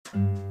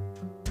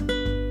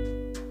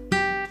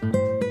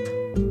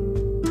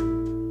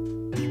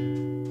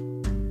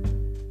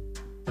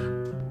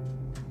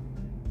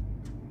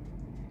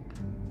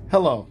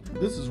Hello,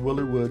 this is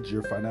Willie Woods,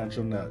 your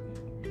financial nut.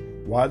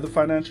 Why the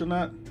financial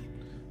nut?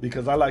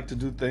 Because I like to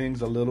do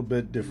things a little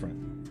bit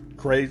different.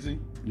 Crazy,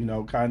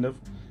 kind of,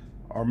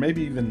 or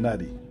maybe even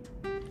nutty.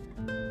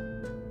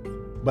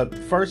 But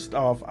first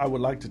off, I would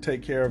like to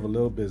take care of a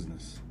little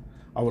business.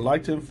 I would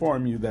like to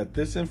inform you that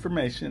this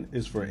information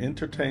is for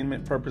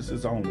entertainment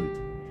purposes only.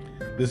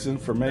 This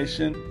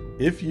information,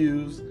 if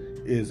used,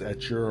 is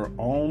at your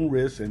own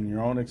risk and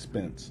your own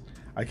expense.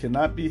 I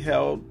cannot be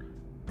held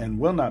and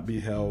will not be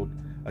held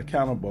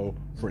accountable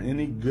for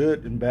any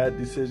good and bad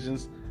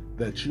decisions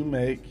that you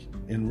make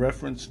in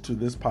reference to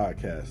this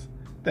podcast.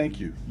 Thank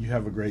you. You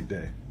have a great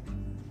day.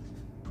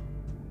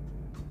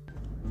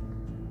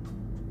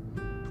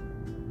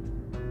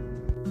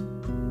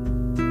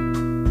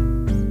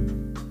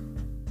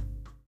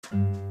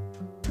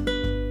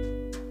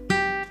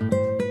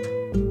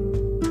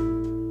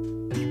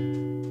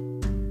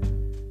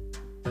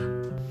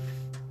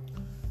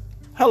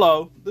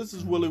 Hello, this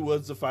is Willie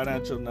Woods, the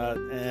Financial Nut,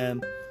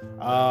 and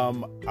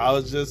I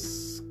was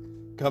just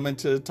coming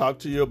to talk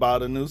to you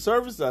about a new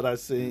service that I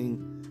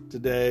seen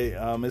today.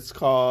 It's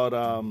called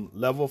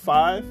Level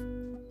 5,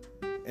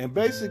 and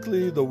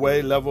basically the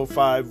way Level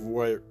 5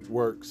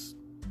 works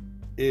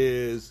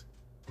is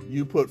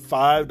you put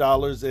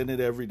 $5 in it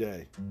every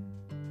day,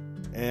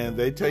 and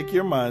they take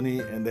your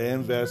money and they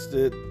invest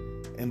it,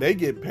 and they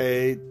get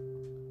paid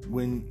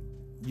when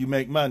you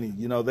make money.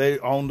 They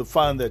own the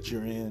fund that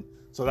you're in.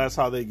 So that's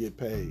how they get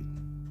paid.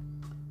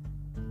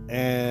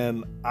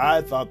 And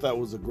I thought that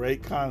was a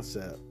great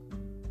concept.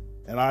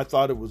 And I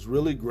thought it was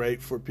really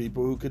great for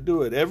people who could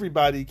do it.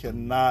 Everybody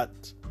cannot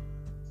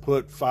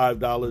put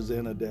 $5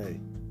 in a day.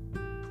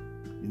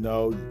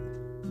 You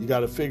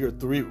got to figure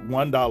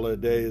 $1 a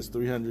day is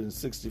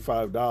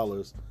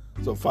 $365.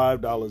 So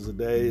 $5 a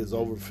day is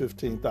over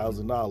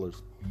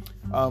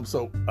 $15,000.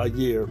 So a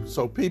year.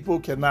 So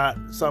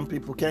some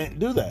people can't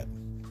do that.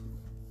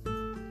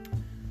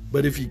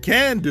 But if you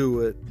can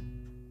do it,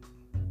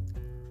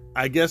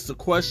 I guess the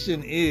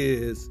question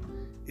is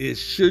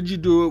should you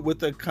do it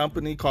with a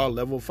company called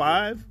Level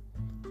 5?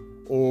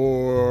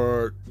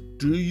 Or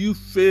do you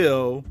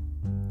feel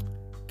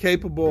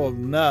capable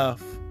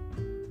enough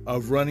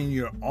of running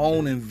your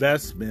own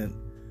investment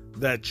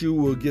that you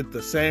will get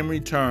the same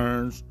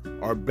returns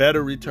or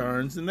better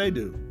returns than they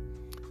do?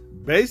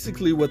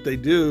 Basically, what they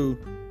do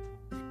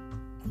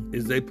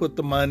is they put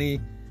the money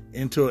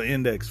into an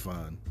index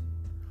fund,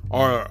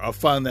 or a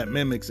fund that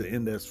mimics an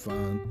index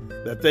fund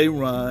that they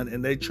run,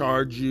 and they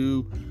charge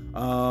you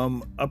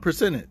a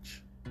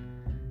percentage.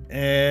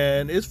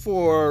 And it's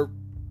for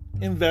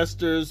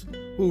investors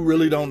who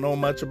really don't know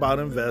much about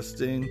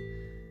investing,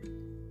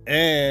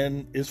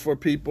 and it's for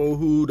people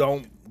who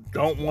don't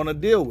want to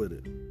deal with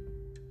it.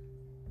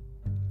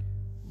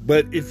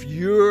 But if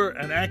you're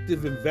an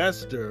active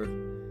investor,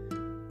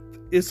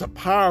 it's a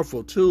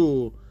powerful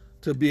tool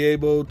to be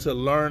able to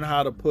learn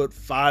how to put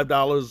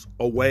 $5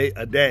 away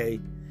a day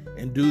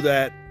and do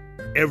that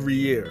every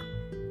year.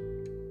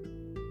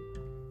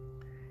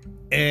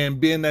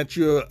 And being that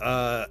you're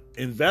an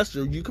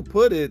investor, you could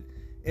put it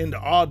into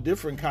all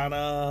different kind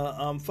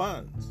of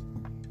funds.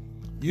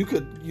 You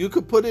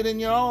could put it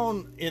in your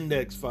own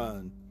index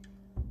fund.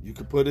 You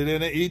could put it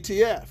in an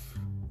ETF.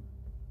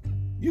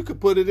 You could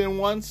put it in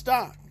one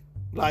stock,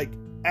 like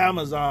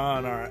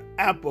Amazon or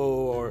Apple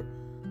or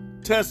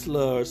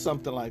Tesla or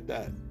something like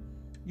that.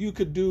 You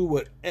could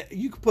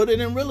put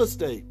it in real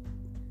estate.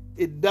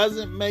 It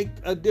doesn't make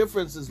a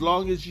difference as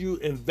long as you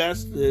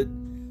invest it,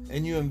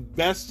 and you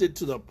invest it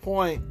to the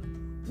point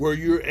where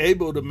you're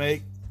able to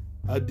make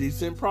a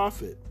decent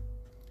profit.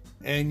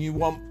 And you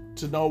want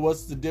to know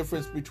what's the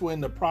difference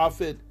between the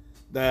profit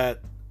that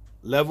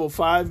Level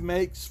 5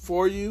 makes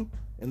for you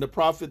and the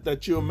profit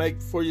that you'll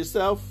make for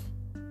yourself?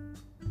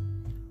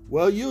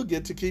 Well, you'll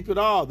get to keep it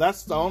all.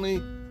 That's the only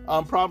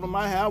problem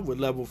I have with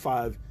Level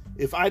 5.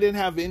 If I didn't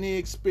have any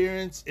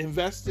experience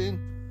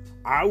investing,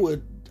 I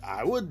would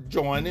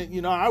join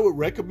it. I would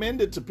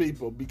recommend it to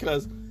people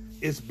because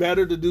it's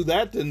better to do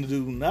that than to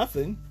do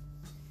nothing.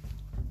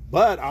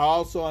 But I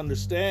also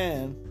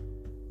understand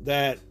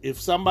that if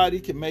somebody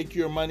can make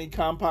your money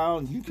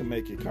compound, you can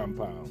make it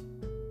compound.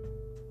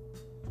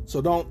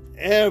 So don't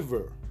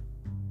ever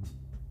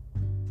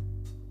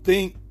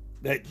think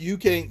that you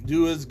can't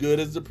do as good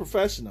as the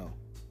professional,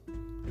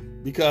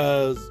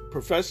 because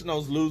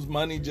professionals lose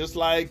money just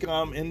like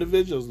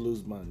individuals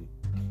lose money.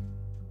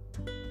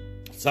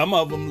 Some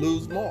of them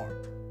lose more.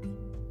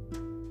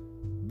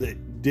 The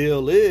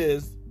deal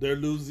is they're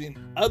losing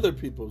other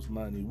people's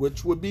money,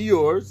 which would be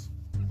yours.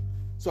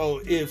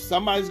 So if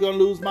somebody's going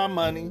to lose my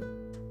money,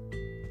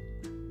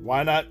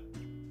 why not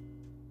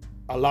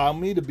allow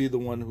me to be the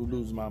one who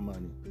loses my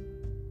money?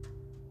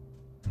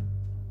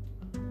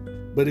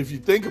 But if you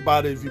think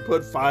about it, if you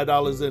put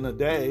 $5 in a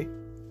day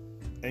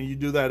and you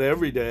do that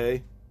every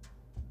day,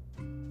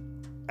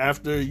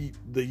 after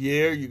the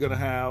year, you're going to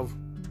have,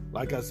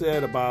 like I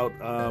said, about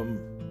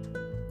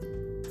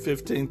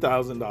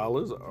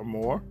 $15,000 or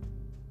more.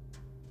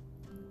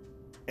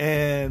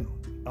 And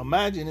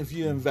imagine if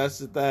you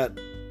invested that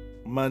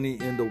money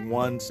into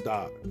one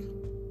stock.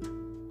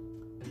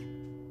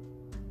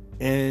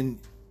 And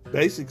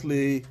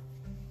basically,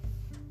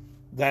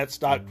 that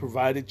stock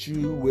provided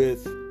you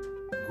with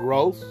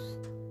growth,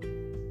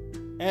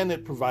 and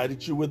it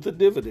provided you with a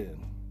dividend.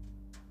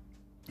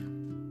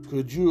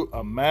 Could you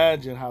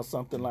imagine how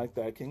something like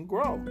that can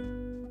grow?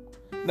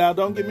 Now,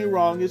 don't get me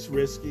wrong, it's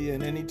risky,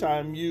 and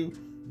anytime you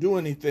do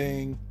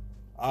anything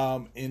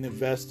in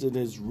investing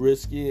is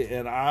risky,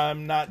 and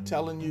I'm not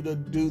telling you to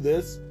do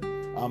this.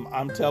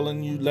 I'm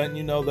telling you, letting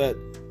you know that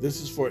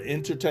this is for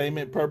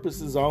entertainment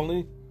purposes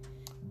only.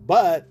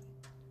 But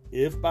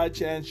if by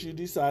chance you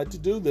decide to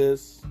do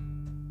this,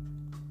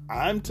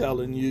 I'm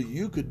telling you,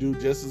 you could do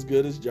just as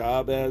good a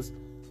job as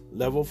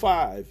level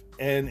 5.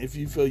 And if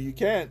you feel you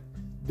can't,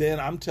 then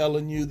I'm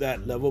telling you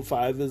that level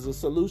 5 is a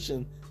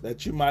solution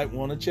that you might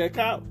want to check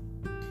out.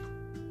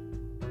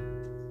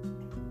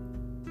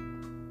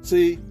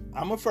 See,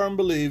 I'm a firm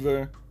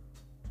believer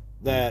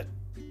that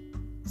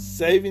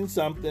saving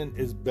something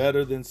is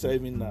better than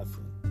saving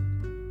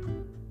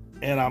nothing.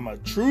 And I'm a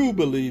true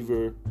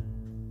believer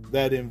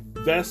that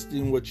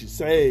investing what you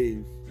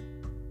save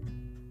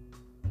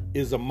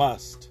is a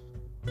must.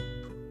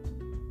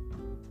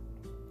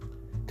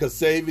 Because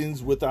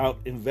savings without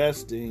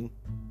investing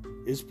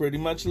is pretty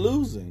much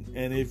losing.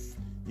 And if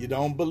you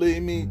don't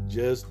believe me,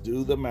 just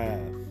do the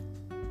math.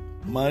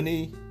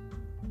 Money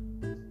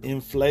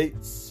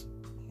inflates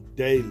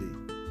daily.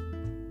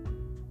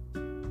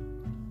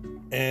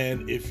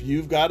 And if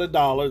you've got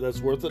 $1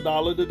 that's worth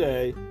 $1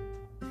 today,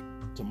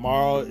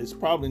 tomorrow it's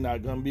probably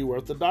not going to be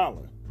worth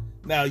 $1.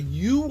 Now,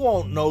 you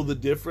won't know the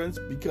difference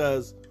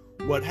because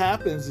what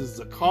happens is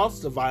the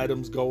cost of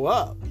items go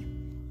up.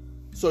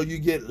 So you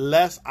get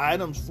less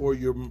items for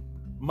your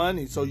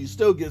money. So you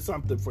still get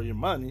something for your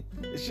money.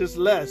 It's just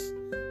less.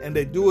 And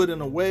they do it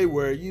in a way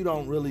where you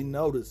don't really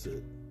notice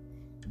it.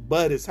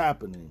 But it's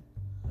happening.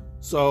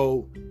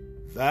 So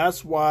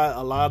that's why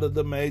a lot of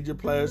the major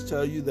players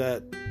tell you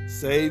that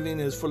saving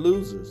is for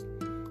losers.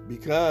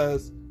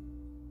 Because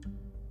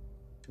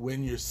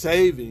when you're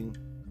saving,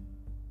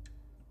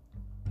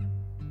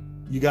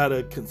 you got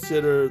to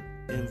consider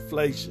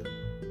inflation.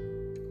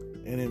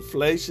 And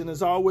inflation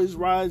is always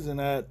rising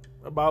at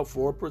about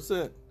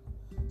 4%.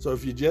 So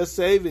if you're just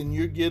saving,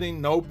 you're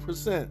getting no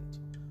percent.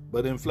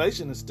 But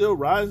inflation is still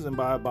rising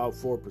by about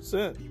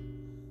 4%.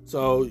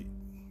 So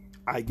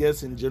I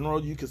guess in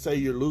general, you could say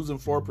you're losing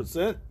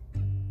 4%.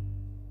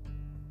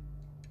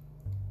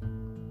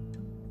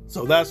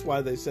 So that's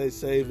why they say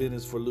saving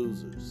is for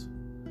losers.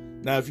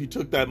 Now, if you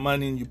took that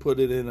money and you put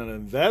it in an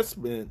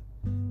investment,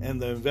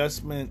 and the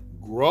investment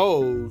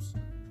grows,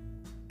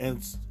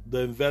 and the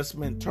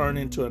investment turn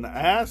into an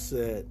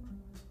asset,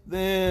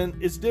 then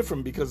it's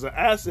different because the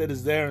asset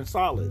is there and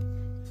solid.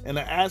 And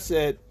the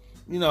asset,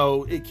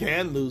 it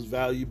can lose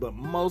value, but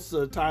most of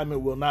the time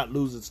it will not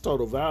lose its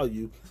total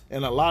value.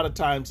 And a lot of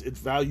times its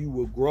value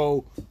will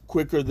grow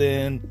quicker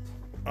than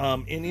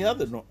any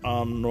other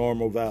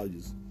normal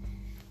values.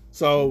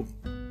 So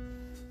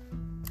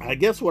I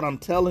guess what I'm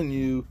telling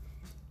you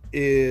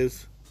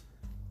is,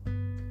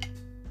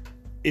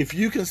 if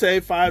you can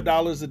save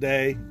 $5 a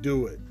day,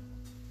 do it.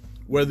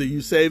 Whether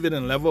you save it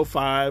in level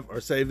 5 or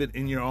save it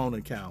in your own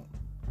account.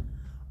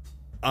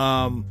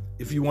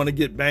 If you want to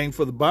get bang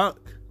for the buck,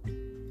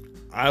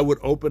 I would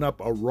open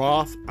up a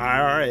Roth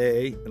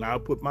IRA and I'll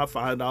put my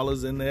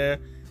 $5 in there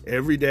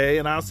every day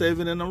and I'll save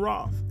it in a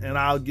Roth. And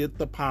I'll get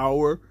the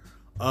power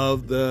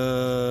of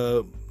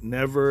the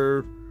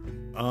never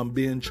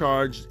being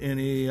charged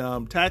any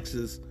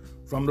taxes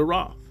from the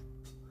Roth.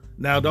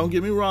 Now, don't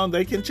get me wrong,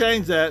 they can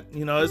change that.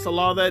 It's a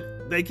law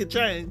that they can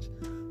change.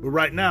 But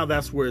right now,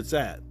 that's where it's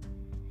at.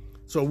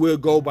 So we'll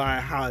go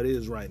by how it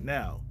is right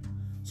now.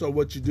 So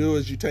what you do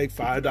is you take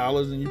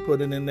 $5 and you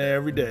put it in there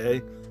every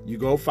day. You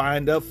go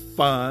find a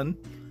fund.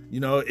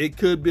 It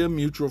could be a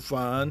mutual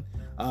fund.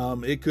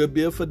 It could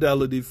be a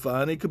Fidelity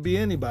fund. It could be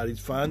anybody's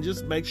fund.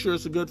 Just make sure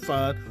it's a good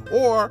fund.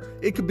 Or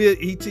it could be an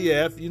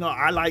ETF.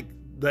 I like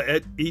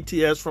the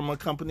ETFs from a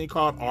company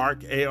called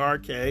ARK,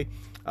 A-R-K.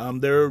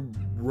 They're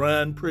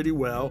run pretty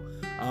well.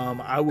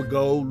 I would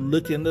go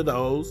look into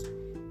those.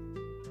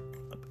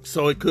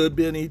 So it could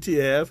be an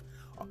ETF.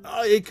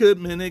 It could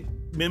mimic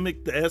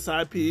the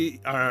SIP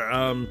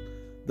or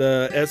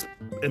the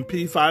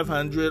S&P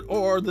 500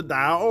 or the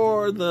Dow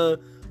or the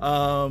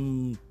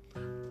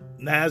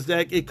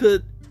NASDAQ. It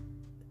could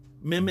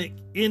mimic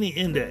any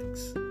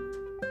index.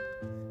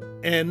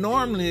 And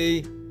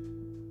normally,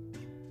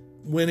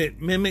 when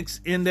it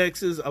mimics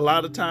indexes, a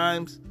lot of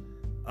times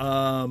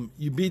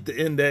you beat the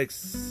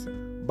index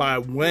by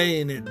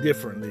weighing it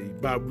differently,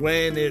 by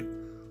weighing it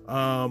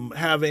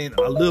having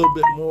a little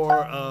bit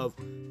more of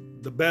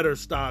the better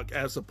stock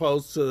as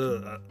opposed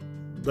to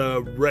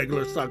the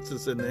regular stocks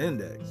that's in the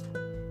index.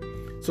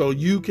 So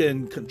you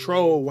can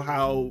control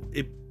how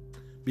it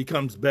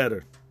becomes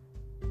better.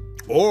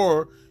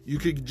 Or you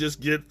could just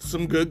get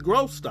some good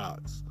growth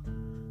stocks.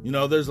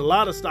 There's a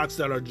lot of stocks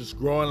that are just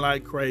growing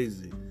like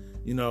crazy.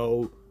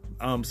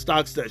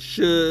 Stocks that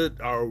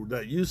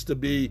that used to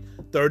be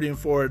 $30 and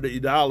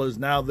 $40,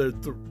 now they're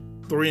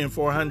 $300 and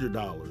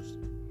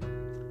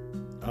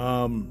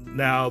 $400.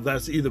 Now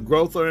that's either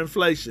growth or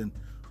inflation,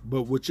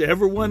 but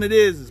whichever one it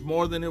is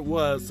more than it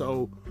was.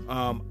 So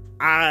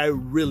I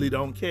really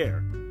don't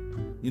care.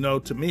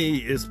 To me,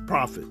 it's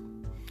profit.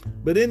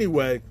 But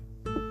anyway,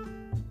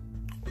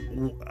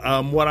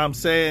 what I'm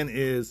saying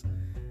is,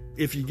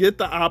 if you get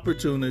the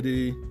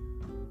opportunity,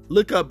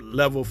 look up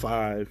Level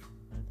 5,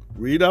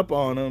 read up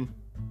on them,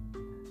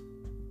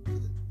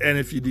 and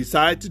if you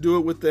decide to do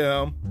it with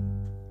them,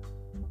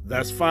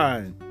 that's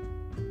fine.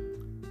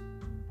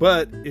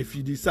 But if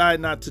you decide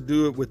not to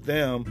do it with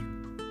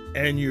them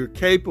and you're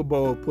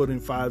capable of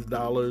putting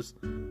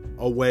 $5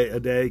 away a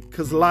day,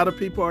 because a lot of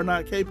people are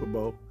not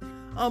capable,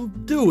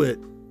 do it.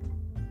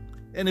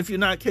 And if you're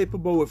not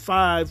capable with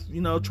 5,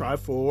 try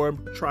 4,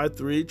 try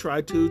 3,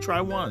 try 2,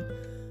 try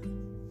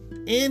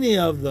 1. Any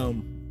of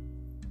them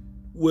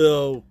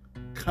will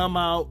come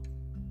out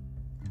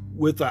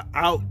with an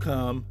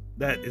outcome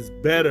that is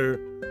better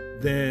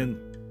than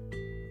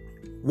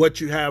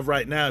what you have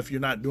right now if you're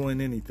not doing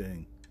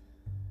anything.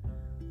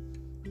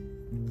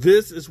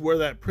 This is where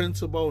that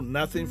principle,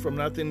 nothing from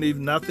nothing, leave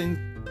nothing,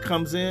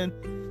 comes in.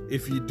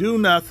 If you do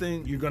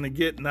nothing, you're going to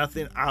get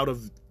nothing out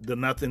of the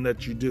nothing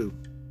that you do.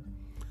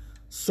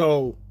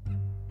 So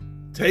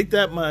take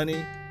that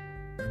money,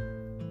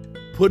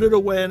 put it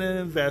away in an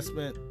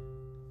investment,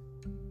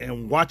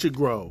 and watch it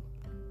grow.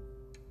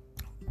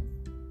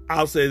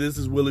 I'll say this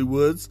is Willie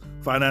Woods,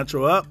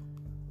 Financial Up,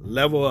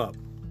 Level Up.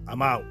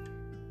 I'm out.